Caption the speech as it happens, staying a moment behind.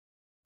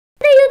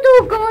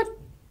¿cómo?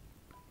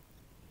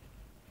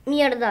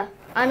 Mierda.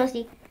 Ah, no,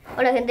 sí.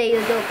 Hola, gente de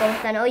YouTube, ¿cómo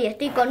están? Hoy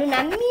estoy con un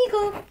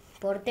amigo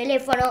por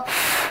teléfono.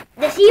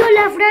 Decí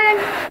hola, Fran.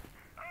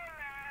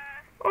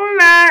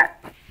 Hola.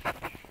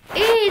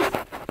 Es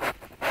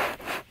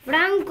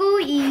Franco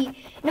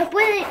y nos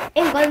pueden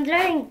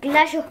encontrar en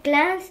Clash of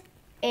Clans,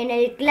 en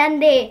el clan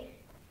de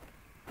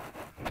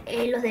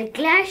los del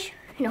Clash.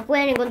 Nos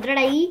pueden encontrar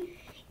ahí.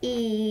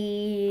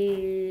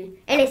 Y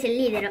él es el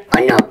líder.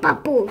 ¡Oh no,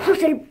 papu!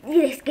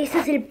 Es que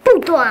sos el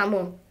puto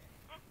amo.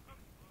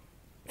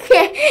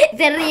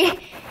 Se ríe.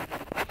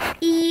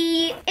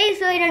 Y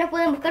eso era, nos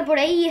pueden buscar por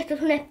ahí. Esto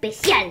es un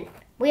especial.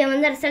 Voy a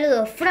mandar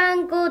saludos.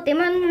 Franco, te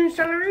mando un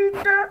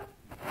saludito.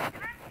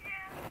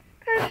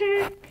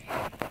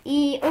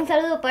 Y un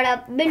saludo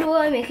para Belu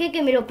AMG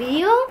que me lo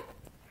pidió.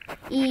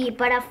 Y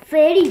para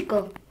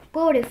Federico.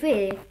 Pobre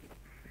Fede.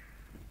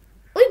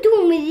 Hoy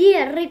tuvo un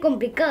día re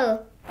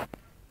complicado.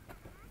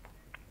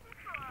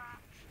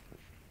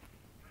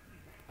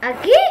 ¿A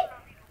qué?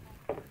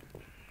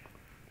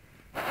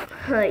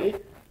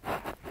 Ay.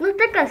 ¿No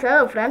estás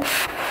cansado, Fran?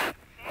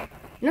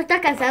 ¿No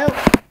estás cansado?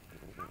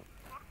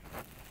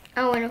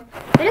 Ah, bueno.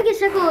 Espera que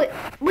saco...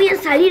 Voy a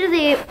salir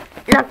de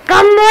la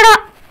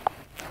cámara.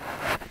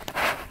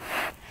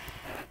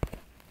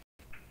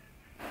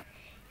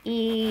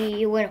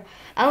 Y bueno.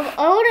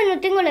 Ahora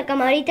no tengo la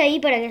camarita ahí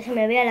para que se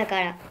me vea la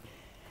cara.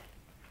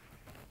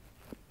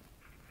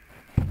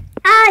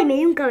 ¡Ay! Me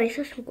dio un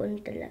cabezazo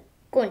contra la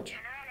concha.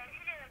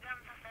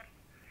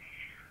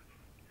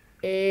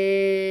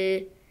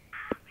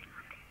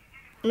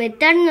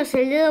 Meternos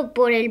el dedo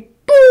por el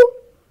pu.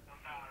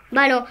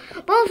 Bueno,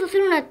 vamos a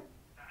hacer un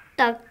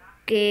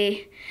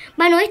ataque.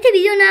 Bueno, este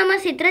video nada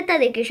más se trata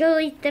de que yo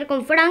voy a estar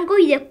con Franco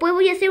y después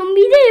voy a hacer un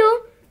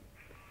video.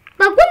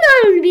 ¿Para cuándo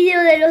hago el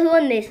video de los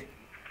duendes?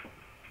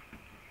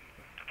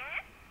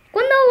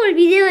 ¿Cuándo hago el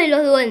video de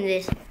los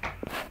duendes?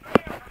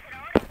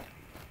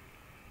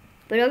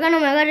 Pero acá no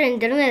me agarra el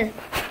internet.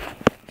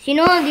 Si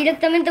no,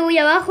 directamente voy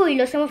abajo y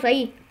lo hacemos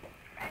ahí.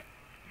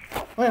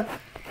 Bueno,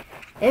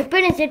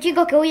 espérense,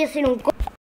 chicos, que voy a hacer un